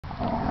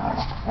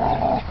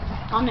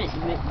I meant to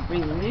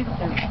bring the movie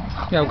camera.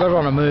 Yeah, I've got it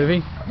on a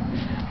movie.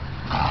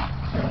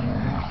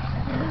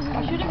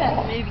 I should have had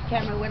the movie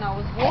camera when I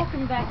was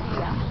walking back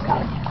here.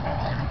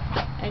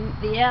 And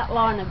the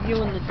outline of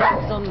you and the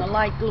ducks on the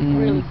lake looked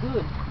really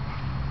good.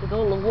 With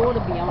all the water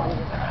behind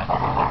it.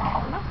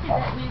 I must get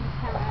that movie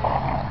camera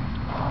out.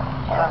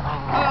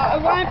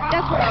 It won't,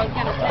 that's what I was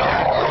going to say.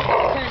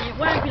 It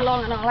won't be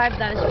long and I'll have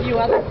those few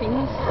other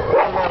things.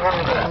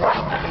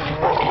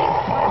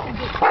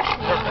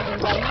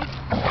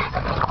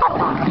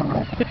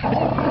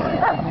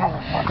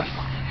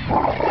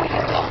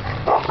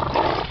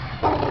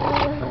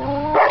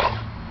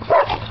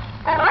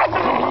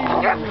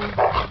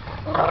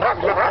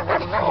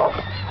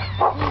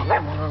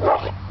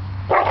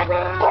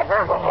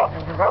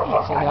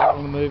 See how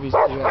long the movies do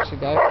you actually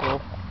go for.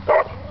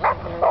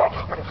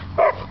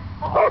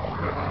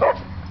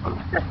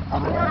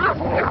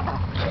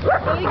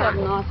 Well, we got a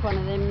nice one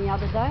of them the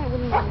other day. I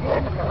wouldn't mind it.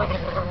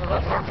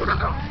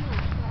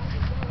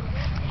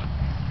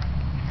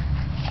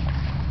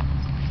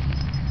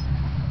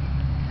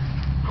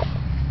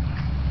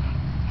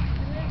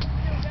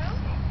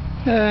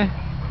 Yeah.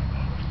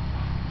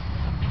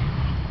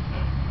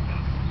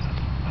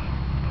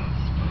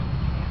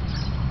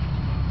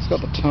 It's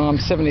got the time,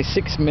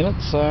 76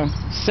 minutes,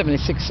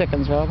 76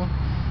 seconds rather.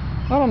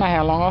 I don't know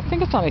how long, I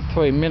think it's only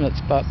 3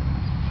 minutes, but...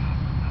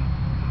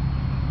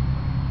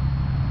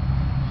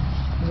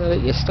 Is that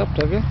it? You stopped,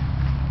 have you?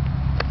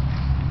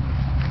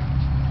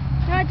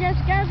 Go, Jess,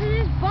 go for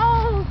this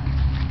ball.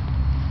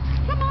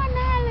 Come on,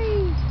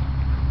 Ellie.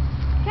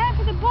 Go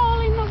for the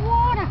ball in the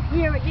water.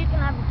 Here, you can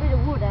have a bit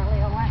of wood,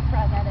 Ellie. I won't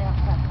throw that out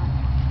that much.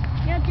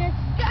 Yeah, Jess,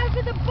 go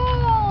for the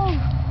ball.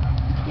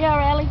 Yeah,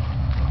 Ellie.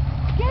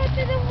 Go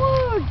to the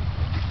wood.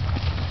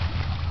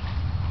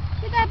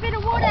 Get that bit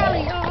of wood,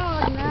 Ellie.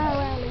 Oh, no,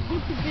 Ellie.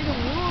 Get the bit of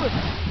wood.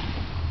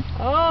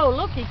 Oh,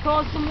 look, he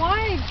caused some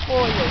waves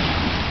for you.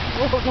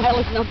 Oh,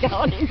 Ellie's not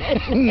going in there.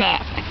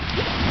 Nah.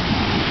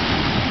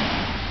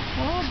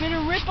 Oh, a bit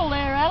of ripple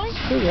there, Ellie.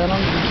 Still got 121.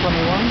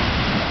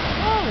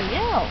 Holy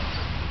hell.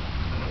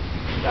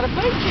 Got a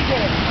beach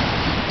again.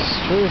 It's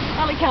true.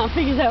 Ellie can't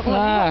figure that one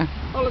out.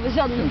 No. All of a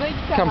sudden the beach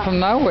Come from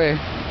nowhere.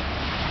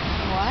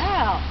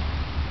 Wow.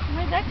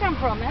 Where'd that come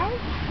from, Ellie?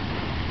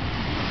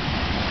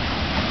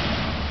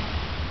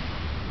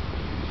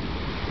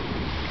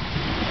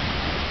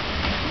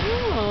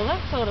 Oh,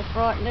 that sort of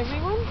frightened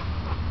everyone.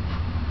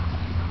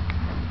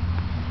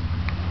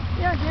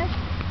 Yeah, Jess.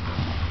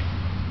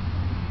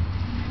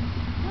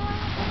 No,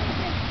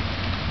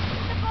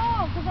 get the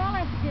ball, because I'll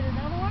have to get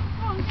another one.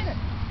 Come on, get it.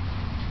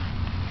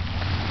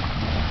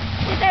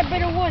 Get that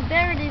bit of wood.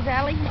 There it is,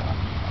 Ellie.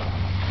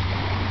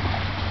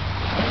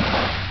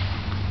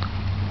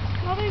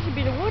 Oh, there's a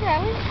bit of wood,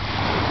 Ellie.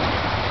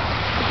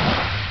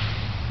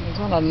 It's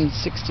 160.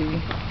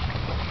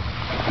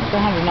 It's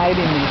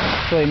 180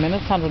 minutes, 3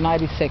 minutes,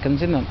 180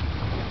 seconds, isn't it?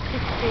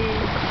 60.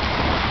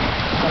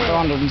 That's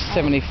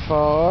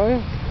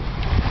 175.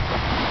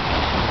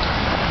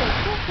 It's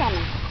still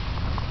coming.